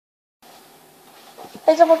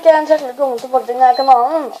Hei så folkens, hjertelig velkommen tilbake til denne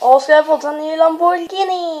kanalen. Og skal jeg få til en ny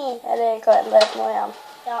Lamborghini? Eller hva er det nå igjen?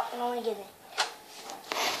 Ja, Lamborghini.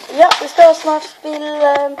 Ja, vi skal snart spille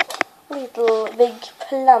Little Big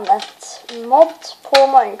Planet mod på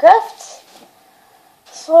Minecraft.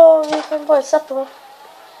 Så vi kan bare sette på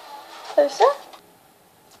pause.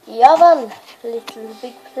 Ja vel, Little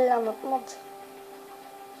Big Planet mod.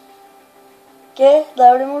 Ok,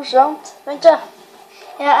 det blir morsomt. Vent da.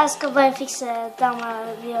 Ja, jeg skal bare fikse den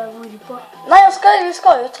vi har vært på. Nei, vi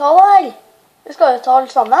skal jo ta det her. Vi skal jo ta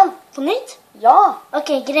alt sammen. På nytt? Ja. Ok,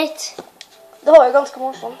 greit. Det var jo ganske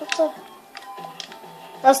morsomt, vet du.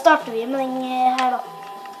 Da starter vi med den her da.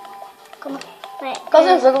 Kom da. Nei. Hva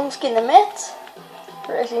synes du om skinnet mitt?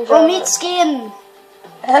 Og mitt skin!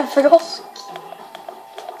 En frosk.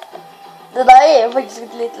 Det der er jo faktisk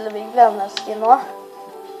et Little Big Planet-skin nå.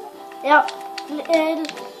 Ja.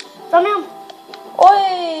 Sånn igjen.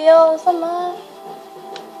 Oi, ja, det samme.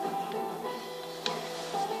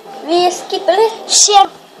 Vi skipper litt. Skjem.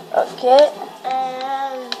 Ok.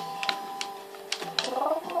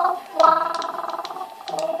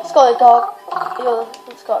 Skal vi ikke ha... Jo,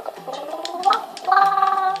 vi skal ha...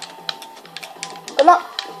 Kom da.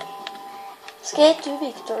 Skate to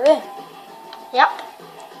victory. Ja.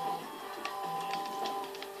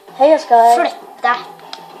 Hei, jeg skal... Flytt deg.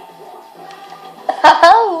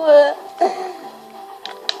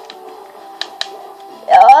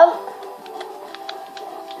 Ja,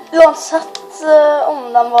 uansett om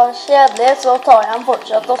de var kjedelige, så tar jeg dem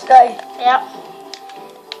fortsatt, Oskar. Ja.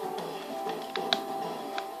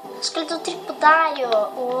 Jeg skulle til å trykke på deg, jo.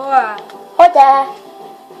 Ha det.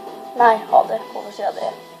 Nei, ha det. Hvorfor sier jeg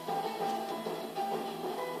det?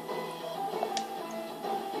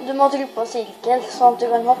 Du må trykke på sirkel, sånn at du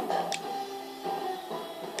kan hoppe.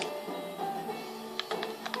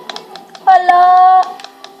 Halla!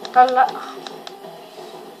 Halla.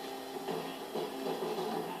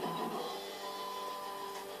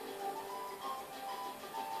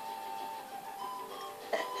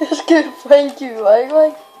 Jeg skulle på en kua i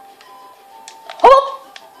går. Hopp!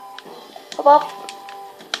 Hopp opp.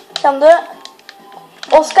 Kjem du?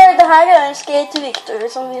 Oskar, det her er en skate to victory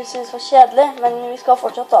som vi synes var kjedelig, men vi skal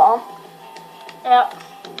fortsatt ta den. Ja.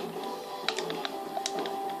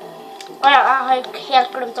 Åja, jeg har jo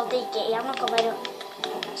helt glemt at det ikke er noe mer.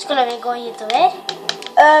 Skulle vi gå hitover?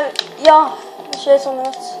 Ja, det skjer sånn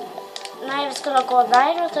ut. Nei, vi skulle gå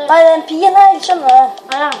der, vet du. Nei, det er en pil her, skjønner du.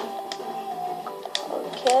 Åja.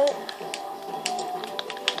 Ok.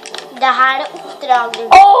 Det her er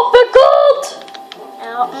oppdraget. Apekatt!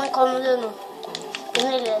 Ja, men kom du nå. Din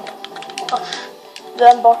lille bars. Du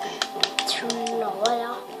er en bars. Tuller,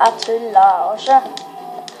 ja. Jeg tuller også.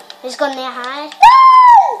 Vi skal ned her.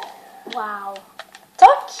 Wow.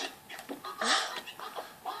 Takk.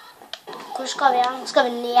 Hvor skal vi hen? Skal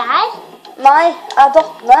vi ned her? Nei, jeg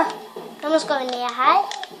datt ned. Ja, men skal vi ned her?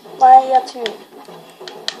 Nei, jeg tror...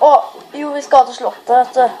 Jo, vi skal til slottet,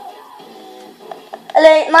 vet du.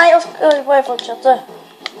 Eller, nei, jeg skal bare fortsette.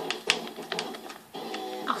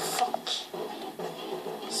 Fuck.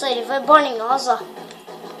 Sorry for banninga, altså.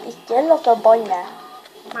 Ikke lov til å banne.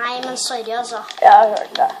 Nei, men sorry, altså. Jeg har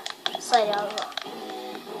hørt det. Sorry, altså.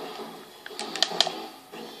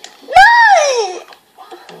 Nei!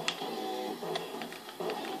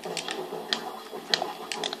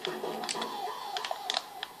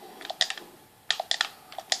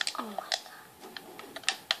 Oh my God.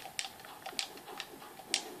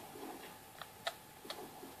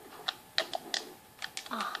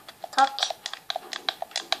 Takk.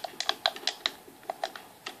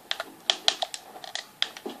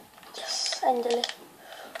 Yes, endelig.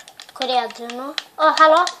 Hvor er du nå?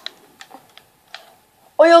 Hallo?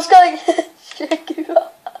 Oi, Oskar! Se kua.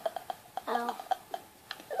 Ja.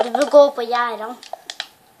 Du bør gå på gjerdene.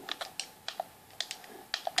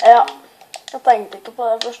 Ja, jeg tenkte ikke på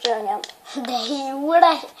det første gangen. Det gjorde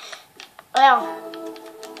det. Ja.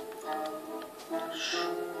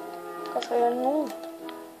 Hva skal jeg gjøre nå?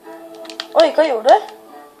 Oi, hva gjorde du?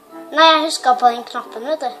 Nei, jeg husket på den knappen,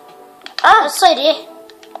 vet du. Sorry.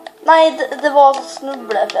 Nei, det var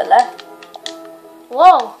snublefelle.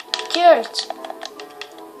 Wow, kult.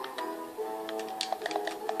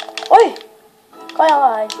 Oi! Hva er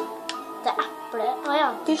det her? Det er eple. Ja.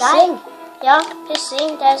 Hyssing. Der. Ja, hyssing.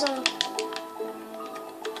 Det er sånn...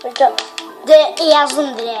 Vent da. Det er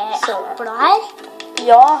sånne epler her.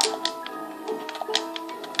 Ja.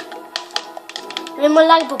 Vi må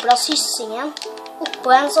legge på plass hyssingen.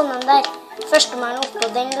 Oppå en sånn der. Første man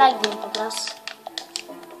oppå den legger vi på plass.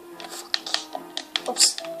 Fuck. Opps.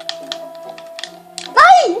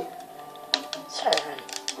 Nei! Søren.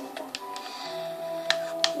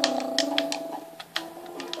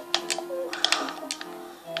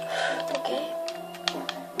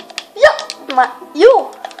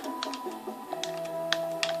 Jo!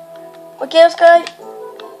 Ok, Oskar.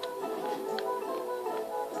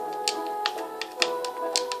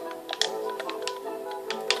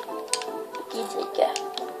 Gidder ikke.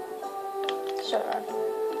 Søren.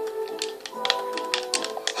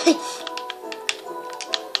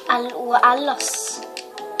 LOL, ass.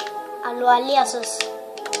 LOL, Jesus.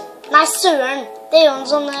 Nei, søren. Det er jo en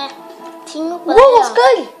sånn ting oppå der. Wow,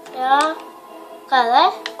 Oskar! Ja. Hva er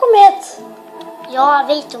det? Kom hit. Ja, jeg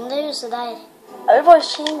vet om det huset der. Jeg vil bare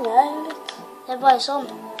kjenne litt. Det er bare sånn.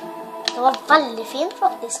 Det var veldig fint,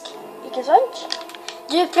 faktisk. Ikke sant?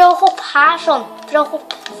 Du, prøv å hoppe her sånn. Prøv å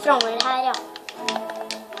hoppe fremover her, ja.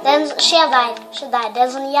 Det er en, se der. Se der. Det er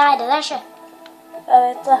en sånn gjerde der, se. Jeg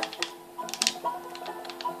vet det.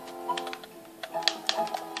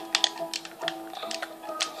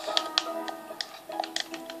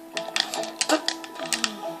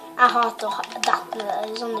 Jeg hater å dette med det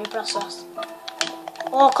i sånne plasser.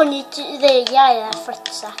 Å, kan ikke det gjerdet der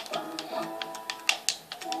flytte seg?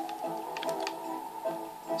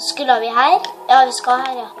 Skulle vi her? Ja, vi skal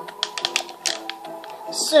her, ja.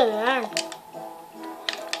 Søren.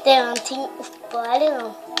 Det er jo en ting oppå der,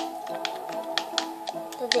 liksom.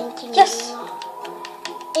 Det er den tingen. Yes!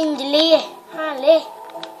 Endelig. Herlig.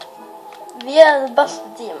 Vi er det beste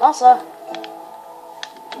teamet, altså.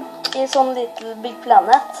 I sånn Little Big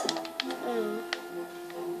Planet.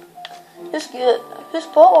 Husk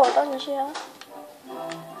på over den skyen.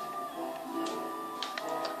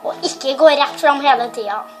 Og ikke gå rett fram hele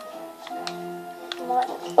tiden. Nei.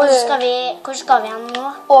 Hvor skal vi igjen nå?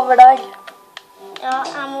 Over der. Ja,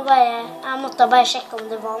 jeg måtte bare sjekke om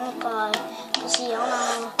det var noe på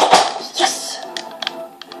siden. Yes!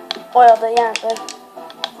 Åja, det er jernrør.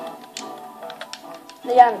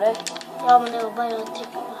 Det er jernrør. Ja, men det er jo bare å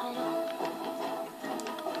trykke på her.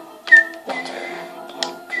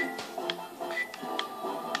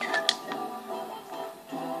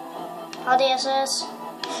 Ha det, Jesus.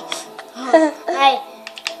 Nei.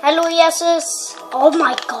 Hallo, Jesus. Oh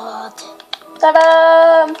my god. Ta-da!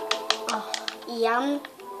 Igjen.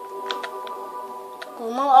 Hvor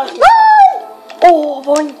må alltid... Åh,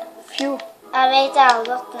 vann! Fjo. Jeg vet jeg har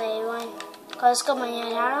gått ned i vann. Hva skal man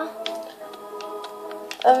gjøre her da?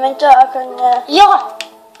 Vent da, jeg kan... Ja!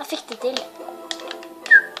 Jeg fikk det til.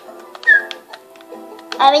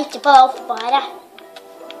 Jeg venter på deg oppå her, jeg.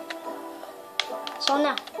 Sånn,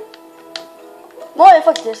 ja. Nå er vi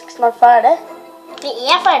faktisk snart ferdig. Vi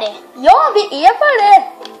er ferdig. Ja, vi er ferdig!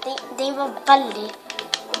 Den var veldig...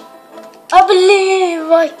 I believe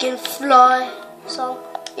I can fly. Sånn.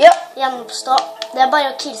 Ja. Gjennomstå. Det er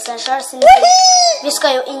bare å kille seg selv, siden vi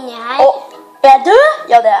skal jo inni her. Er jeg død?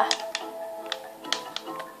 Ja, det er jeg.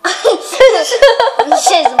 Det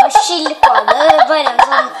ser ut som en skilpadde. Det er bare en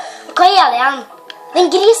sånn... Hva er det igjen? Det er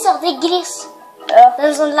en gris, ja. Det er gris. Ja. Det er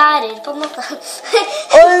en sånn lærer på en måte.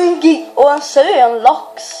 Og en sau og en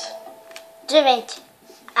laks. Du, vent.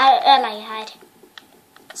 Jeg ødelegger her.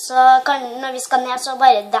 Så når vi skal ned, så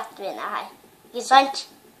bare detter vi ned her. Ikke sant?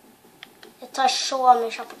 Jeg tar så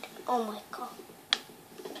mye kjappert. Oh my god.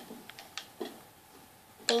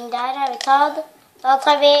 Den der har vi tatt. Da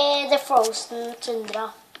tar vi The Frozen Tundra.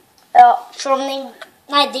 Ja. Selv om den...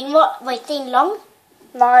 Nei, den var ikke den lang?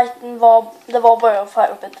 Nei, det var bare å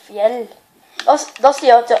fære opp et fjell. Da sier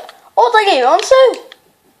jeg at... Å, der er jo en sau!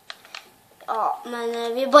 Ja,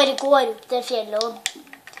 men vi bare går opp det fjellet og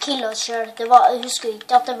killer oss selv. Jeg husker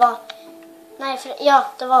ikke at det var... Nei, ja,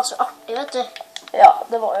 det var så artig, vet du. Ja,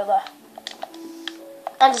 det var jo det.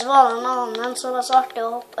 Ellers var det en annen som var så artig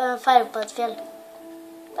å fære opp på et fjell.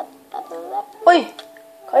 Oi,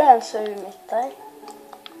 hva er en sau midt der?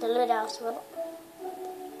 Det lurer jeg også på.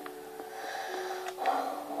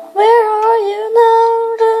 Where are you now?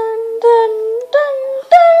 Dun, dun, dun,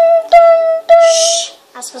 dun, dun, dun.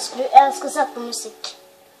 Jeg skal sette på musikk.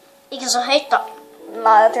 Ikke så høyt da.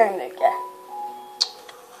 Nei, det trenger du ikke.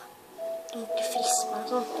 Du må ikke friste meg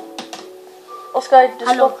sånn. Oskar, du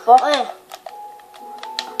stopper. Oi.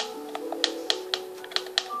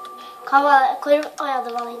 Hva var det? Åja,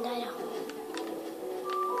 det var den der, ja.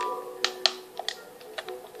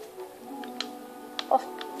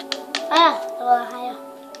 Ja, det var det her, ja.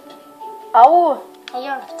 Au! Jeg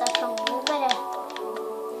hjelper deg fremover, bare.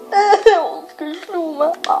 Oskar slo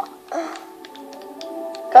meg.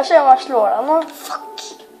 Hva skjer om jeg slår deg nå? Fuck.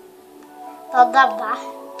 Da dabber jeg.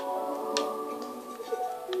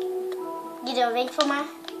 Gidder du å vente for meg?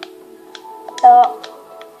 Ja.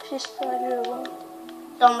 Siste med gruven.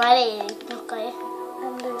 Den der er ikke noe i.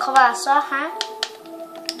 Hva var det jeg sa, hæ?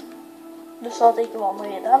 Du sa at det ikke var noe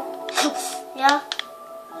i den. Ja,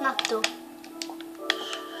 nettopp.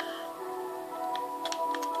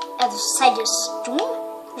 Er du seriøst dum?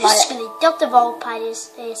 Husker du ikke at det var opp her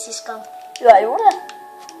sist gang? Jo, jeg gjorde det.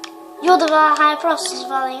 Jo, det var her plassen som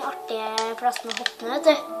var den artige plassen med hoppene, vet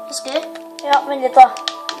du. Husker du? Ja, men litt da.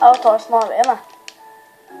 Jeg tar snarveien, jeg.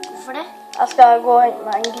 Hvorfor det? Jeg skal gå og hente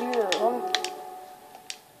meg en glue.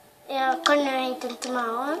 Ja, kan du hente den til meg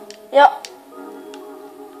også? Ja.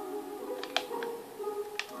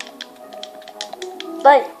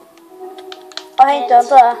 Der. Jeg henter den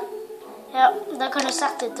til deg. Ja, da kan du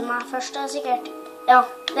sette det til meg først da, sikkert. Ja,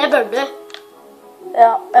 det bør du.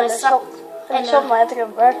 Ja, ellers kommer jeg i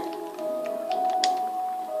trøbbel.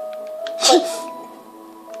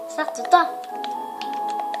 Sett ut da.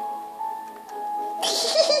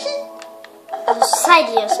 Er du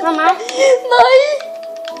seriøs med meg? Nei!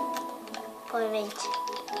 Bare vent.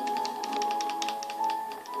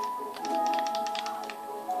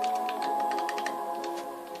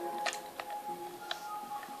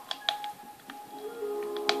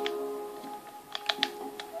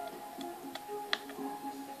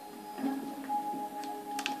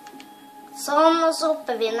 Sånn, og så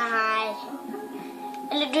hopper vi ned her.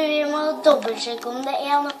 Eller du, vi må dobbeltsjekke om det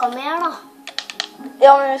er noe mer da.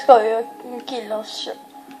 Ja, men vi skal jo kille oss selv.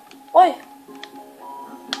 Oi!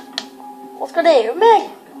 Hva skal det gjøre meg?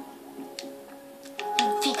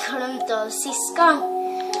 Vi glemte det sist gang.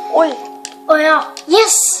 Oi! Åja,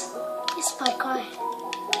 yes! Yes, parkour.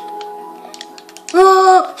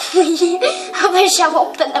 Jeg bare kommer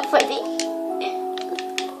hoppende forbi.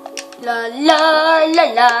 La la la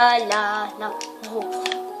la la la.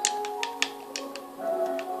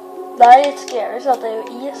 Det er litt scary, så det er jo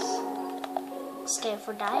is. Scary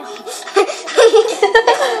for deg, ja.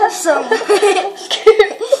 Sånn.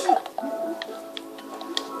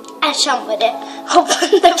 Jeg kommer bare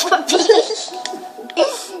hoppende forbi.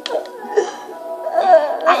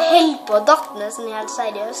 Jeg holder på å dattene sånn helt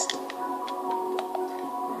seriøst.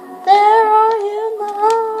 There are you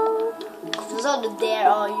now. Hvorfor sa du there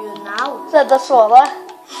are you now? Så jeg så det.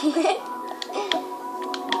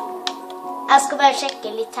 Jeg skal bare sjekke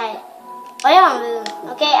litt her. Åja,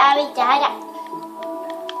 ok, jeg vet ikke her, ja.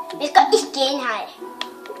 Vi skal ikke inn her.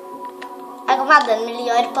 Jeg kan vedde 1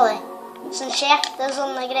 milliard på det. Som skjer, det er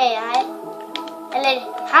sånne greier her. Eller,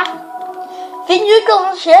 hæ? Finn ut hva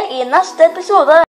som skjer i neste episode.